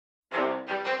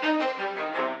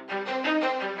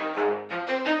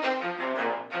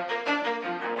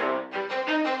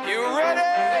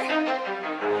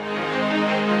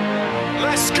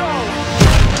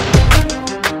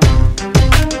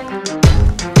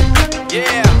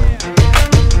Yeah.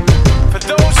 For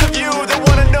those of you that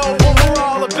wanna know what we're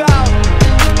all about,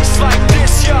 it's like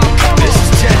this, y'all. This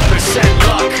is 10%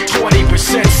 luck,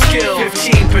 20% skill,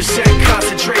 15%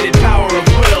 concentrated power of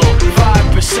will,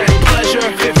 5% pleasure,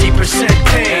 50%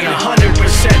 pain, and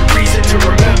 100% reason to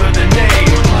remember the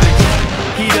name.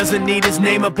 He doesn't need his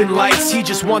name up in lights, he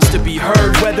just wants to be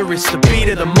heard, whether it's the beat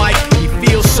of the mic. He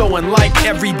feels so unlike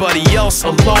everybody else,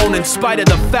 alone, in spite of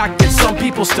the fact that some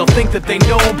people still think that they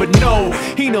know him. But no,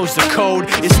 he knows the code.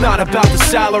 It's not about the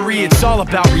salary, it's all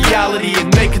about reality and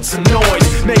making some noise,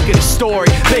 making a story,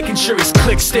 making sure his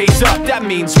click stays up. That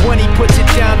means when he puts it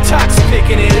down, Tox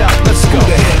picking it up. Let's go. Who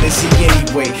the hell is he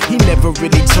anyway? He never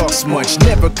really talks much,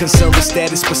 never concerned with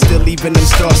status, but still leaving him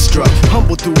starstruck.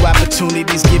 Humble through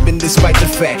opportunities given despite the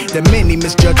fact that many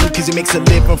misjudge him cause he makes a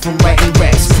living from writing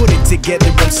raps. Put it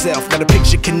together himself, now the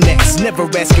picture connects. Never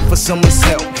asking for someone's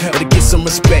help or to get some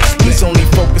respect. He's only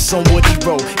focused on what he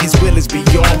wrote, his will is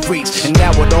beyond reach. And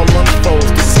now it all unfolds,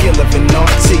 the skill of an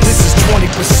artist. This is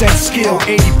 20% skill,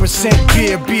 80%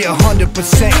 fear. Be 100%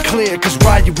 clear, cause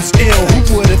Ryu was ill.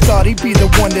 Who would've thought he'd be the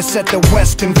one that set the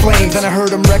West in flames? And I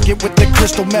heard him wreck it with the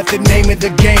crystal method, name of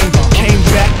the game. Came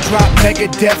back, dropped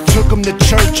Megadeth, took him to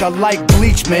church. I like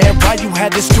Bleach, man. Ryu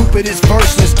had the stupidest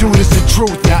verse, this dude is the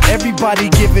truth. Now everybody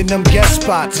giving them guest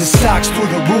spots and stocks through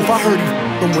the roof. I heard he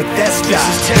f***ing with that stock.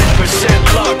 This is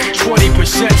 10% luck,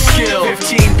 20% skill,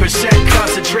 15%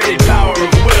 concentrated power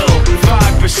of will,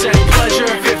 5% pleasure,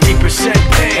 50%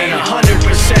 pain, and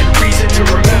 100% reason to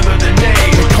remember the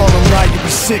name. They call him Ryu,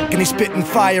 he's sick and he's spitting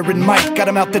fire and Mike got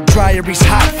him out the dryer, he's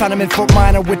hot. Found him in Fort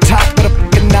Minor with top, but a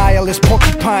f***ing nihilist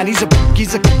porcupine. He's a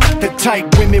the type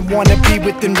women wanna be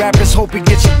with, and rappers hope he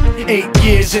gets 8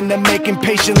 years in the making,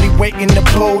 patiently waiting to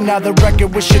blow. Now the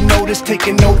record with your notice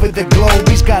taking over the globe.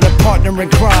 He's got a partner in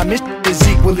crime, his is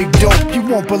equally dope. You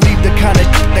won't believe the kind of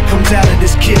that comes out of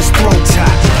this kid's throat.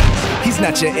 He's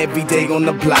not your everyday on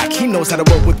the block. He knows how to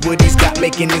work with what he's got,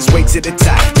 making his way to the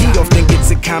top. He often gets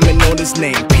a comment on his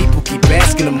name. People keep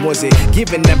asking him, was it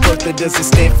given that birth or does it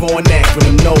stand for an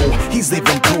acronym? No, he's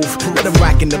living proof. Let him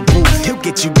rock in the booth. He'll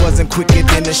get you buzzing quicker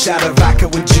than a shot of vodka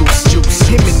with juice.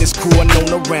 Him and his crew are known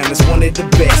around as one of the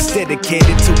best,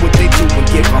 dedicated to what they do and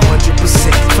give 100%.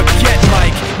 Forget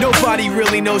Mike, nobody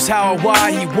really knows how or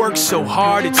why he works so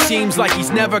hard. It seems like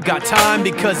he's never got time,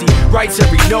 because he writes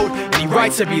every note and he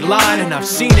writes every line. And I've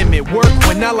seen him at work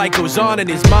when that light goes on in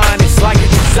his mind. It's like a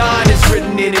design is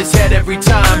written in his head every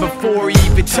time, before he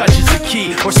even touches a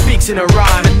key or speaks in a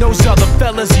rhyme. And those other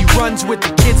fellas he runs with,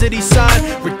 the kids that he signed,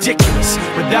 ridiculous,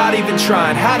 without even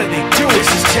trying. How do they do it?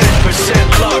 This is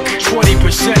 10% luck,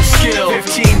 20% skill,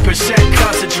 15%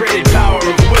 concentrated power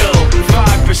of will,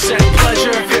 5%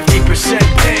 pleasure, 50%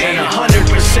 pain, and 100%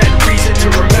 reason to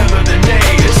remember the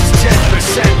name.